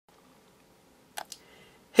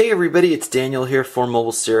Hey everybody, it's Daniel here for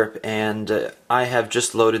MobileSyrup, and I have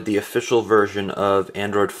just loaded the official version of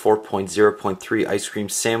Android 4.0.3 Ice Cream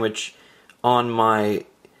Sandwich on my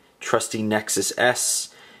trusty Nexus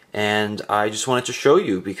S, and I just wanted to show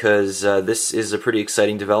you because this is a pretty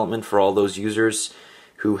exciting development for all those users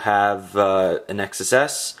who have a Nexus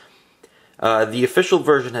S. The official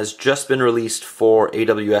version has just been released for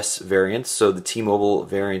AWS variants, so the T-Mobile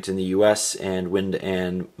variant in the US and Wind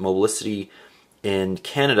and Mobilicity in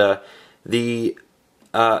Canada. The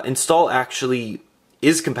install actually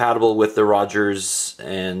is compatible with the Rogers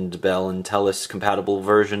and Bell and Telus compatible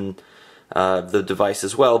version of the device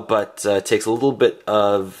as well, but takes a little bit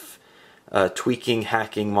of tweaking,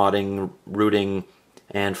 hacking, modding, rooting,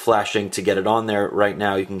 and flashing to get it on there. Right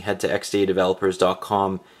now you can head to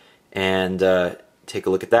xdadevelopers.com and take a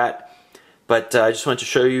look at that. But I just wanted to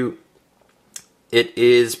show you it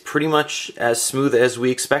is pretty much as smooth as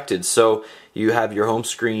we expected. So you have your home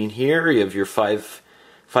screen here, you have your five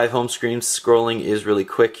home screens. Scrolling is really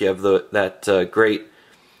quick. You have that great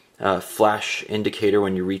flash indicator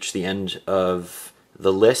when you reach the end of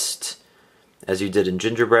the list, as you did in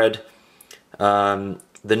Gingerbread. The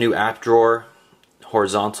new app drawer,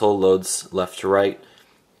 horizontal, loads left to right.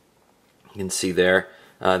 You can see there.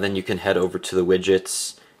 Then you can head over to the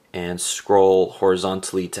widgets and scroll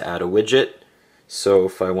horizontally to add a widget. So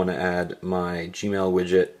if I want to add my Gmail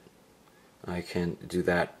widget, I can do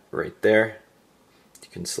that right there. You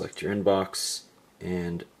can select your inbox,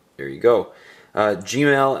 and there you go.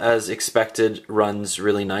 Gmail, as expected, runs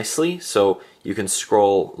really nicely, so you can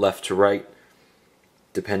scroll left to right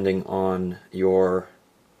depending on your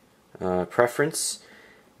preference.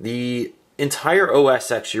 The entire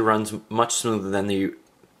OS actually runs much smoother than the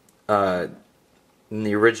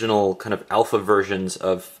original kind of alpha versions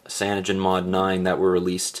of CyanogenMod 9 that were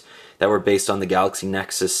released, that were based on the Galaxy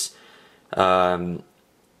Nexus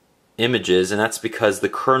images, and that's because the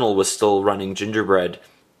kernel was still running Gingerbread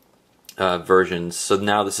versions. So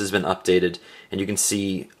now this has been updated, and you can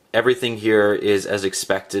see everything here is as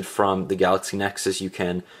expected from the Galaxy Nexus. You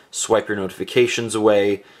can swipe your notifications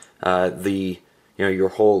away. Your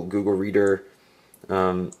whole Google Reader,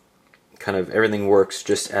 kind of everything works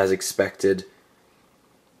just as expected.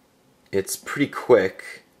 It's pretty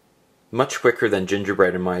quick, much quicker than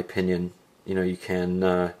Gingerbread in my opinion. You know, you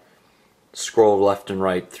can scroll left and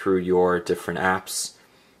right through your different apps.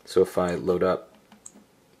 So if I load up,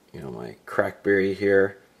 my Crackberry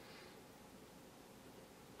here,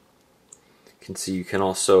 you can see you can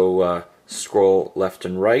also scroll left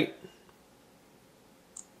and right.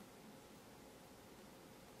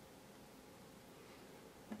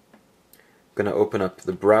 I'm going to open up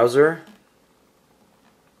the browser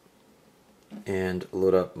and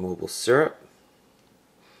load up MobileSyrup.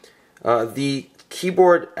 The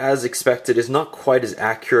keyboard, as expected, is not quite as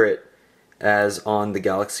accurate as on the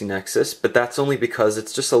Galaxy Nexus, but that's only because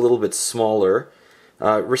it's just a little bit smaller.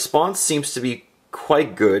 Response seems to be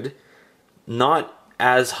quite good, not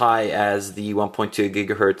as high as the 1.2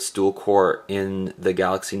 gigahertz dual core in the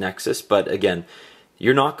Galaxy Nexus, but again,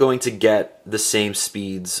 you're not going to get the same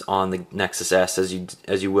speeds on the Nexus S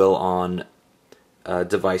as you will on a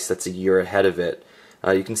device that's a year ahead of it.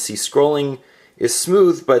 You can see scrolling is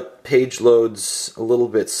smooth, but page loads a little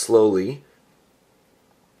bit slowly.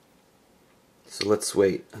 So let's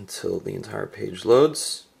wait until the entire page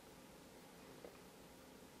loads.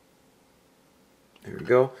 There we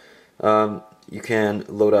go. You can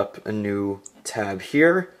load up a new tab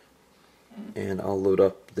here, and I'll load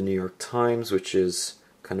up the New York Times, which is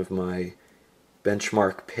kind of my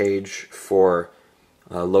benchmark page for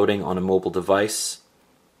loading on a mobile device.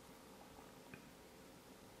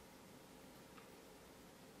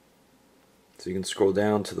 So you can scroll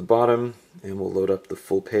down to the bottom and we'll load up the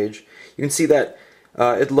full page. You can see that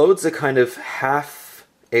it loads a kind of half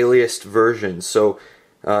aliased version, so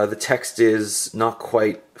the text is not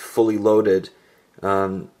quite fully loaded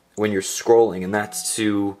when you're scrolling, and that's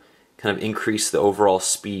to kind of increase the overall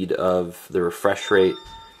speed of the refresh rate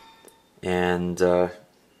and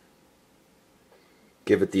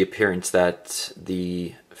give it the appearance that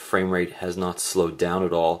the frame rate has not slowed down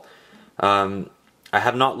at all. I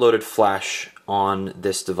have not loaded Flash on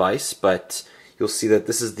this device, but you'll see that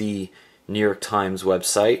this is the New York Times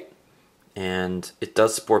website, and it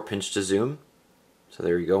does support pinch to zoom. So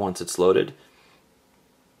there you go, once it's loaded.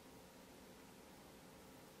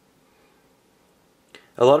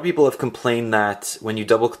 A lot of people have complained that when you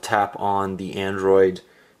double tap on the Android,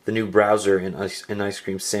 the new browser in Ice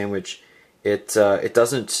Cream Sandwich, it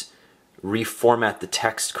doesn't reformat the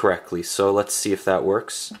text correctly. So let's see if that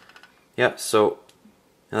works. Yeah, so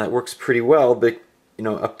that works pretty well, but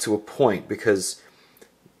up to a point, because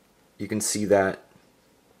you can see that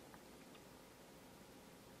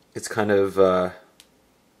it's kind of,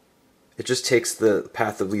 it just takes the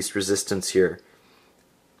path of least resistance here.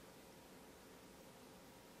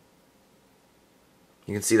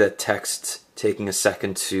 You can see that text taking a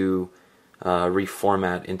second to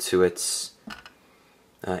reformat into its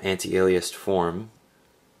anti-aliased form.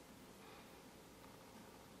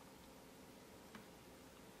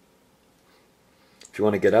 If you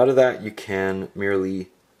want to get out of that, you can merely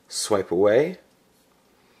swipe away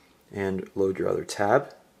and load your other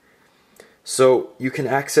tab. So you can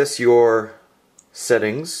access your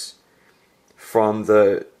settings from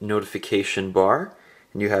the notification bar,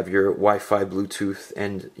 and you have your Wi-Fi, Bluetooth,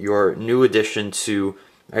 and your new addition to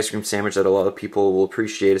Ice Cream Sandwich that a lot of people will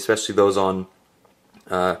appreciate, especially those on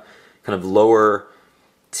kind of lower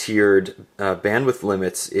tiered bandwidth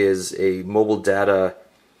limits, is a mobile data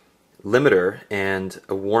limiter and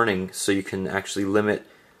a warning, so you can actually limit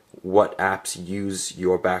what apps use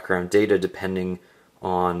your background data depending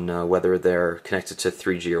on whether they're connected to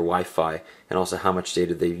 3G or Wi-Fi, and also how much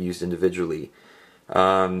data they've used individually.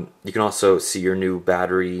 You can also see your new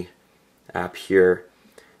battery app here.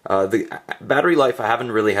 The battery life I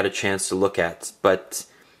haven't really had a chance to look at, but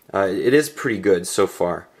it is pretty good so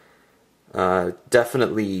far.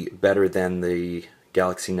 Definitely better than the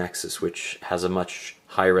Galaxy Nexus, which has a much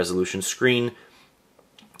higher resolution screen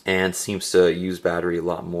and seems to use battery a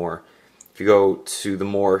lot more. If you go to the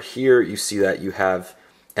more here, you see that you have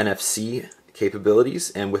NFC capabilities,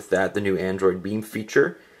 and with that the new Android Beam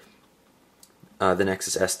feature. The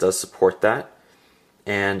Nexus S does support that,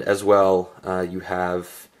 and as well you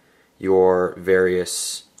have your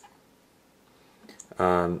various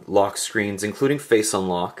lock screens, including Face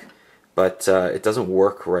Unlock, but it doesn't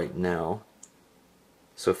work right now.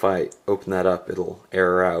 So if I open that up, it'll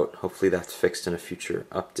error out. Hopefully that's fixed in a future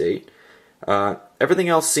update. Everything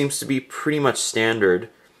else seems to be pretty much standard.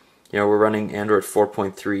 You know, we're running Android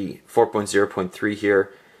 4.0.3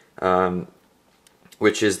 here,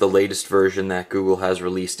 which is the latest version that Google has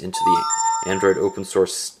released into the Android open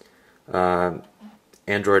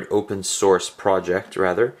source project,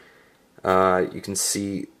 rather. You can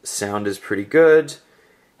see sound is pretty good,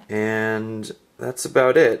 and that's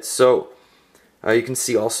about it. So you can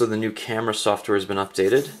see also the new camera software has been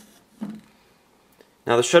updated.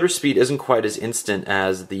 Now the shutter speed isn't quite as instant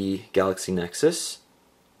as the Galaxy Nexus.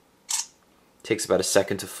 It takes about a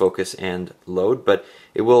second to focus and load, but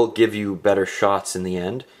it will give you better shots in the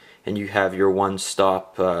end. And you have your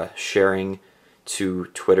one-stop sharing to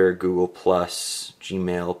Twitter, Google+,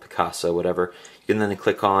 Gmail, Picasa, whatever. You can then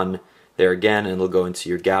click on there again, and it'll go into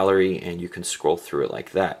your gallery, and you can scroll through it like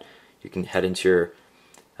that. You can head into your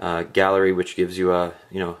gallery, which gives you a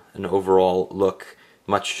an overall look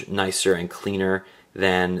much nicer and cleaner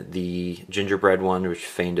than the Gingerbread one, which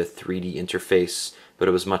feigned a 3D interface, but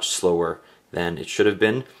it was much slower than it should have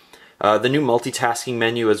been. The new multitasking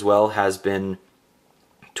menu as well has been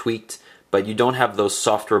tweaked, but you don't have those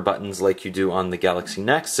software buttons like you do on the Galaxy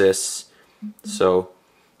Nexus. So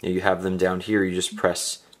you have them down here, you just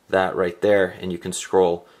press that right there, and you can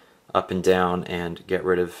scroll up and down and get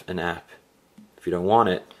rid of an app if you don't want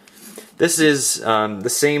it. This is the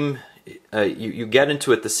same, you get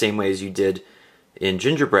into it the same way as you did in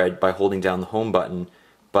Gingerbread by holding down the home button,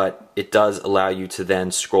 but it does allow you to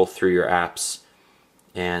then scroll through your apps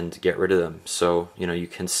and get rid of them. So you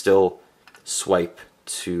can still swipe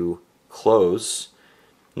to close.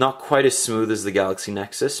 Not quite as smooth as the Galaxy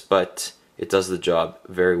Nexus, but it does the job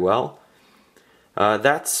very well.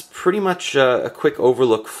 That's pretty much a quick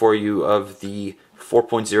overlook for you of the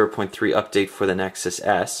 4.0.3 update for the Nexus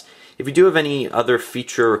S. If you do have any other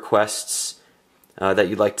feature requests that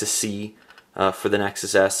you'd like to see for the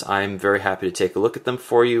Nexus S, I'm very happy to take a look at them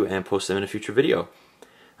for you and post them in a future video.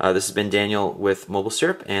 This has been Daniel with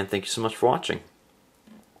MobileSyrup, and thank you so much for watching.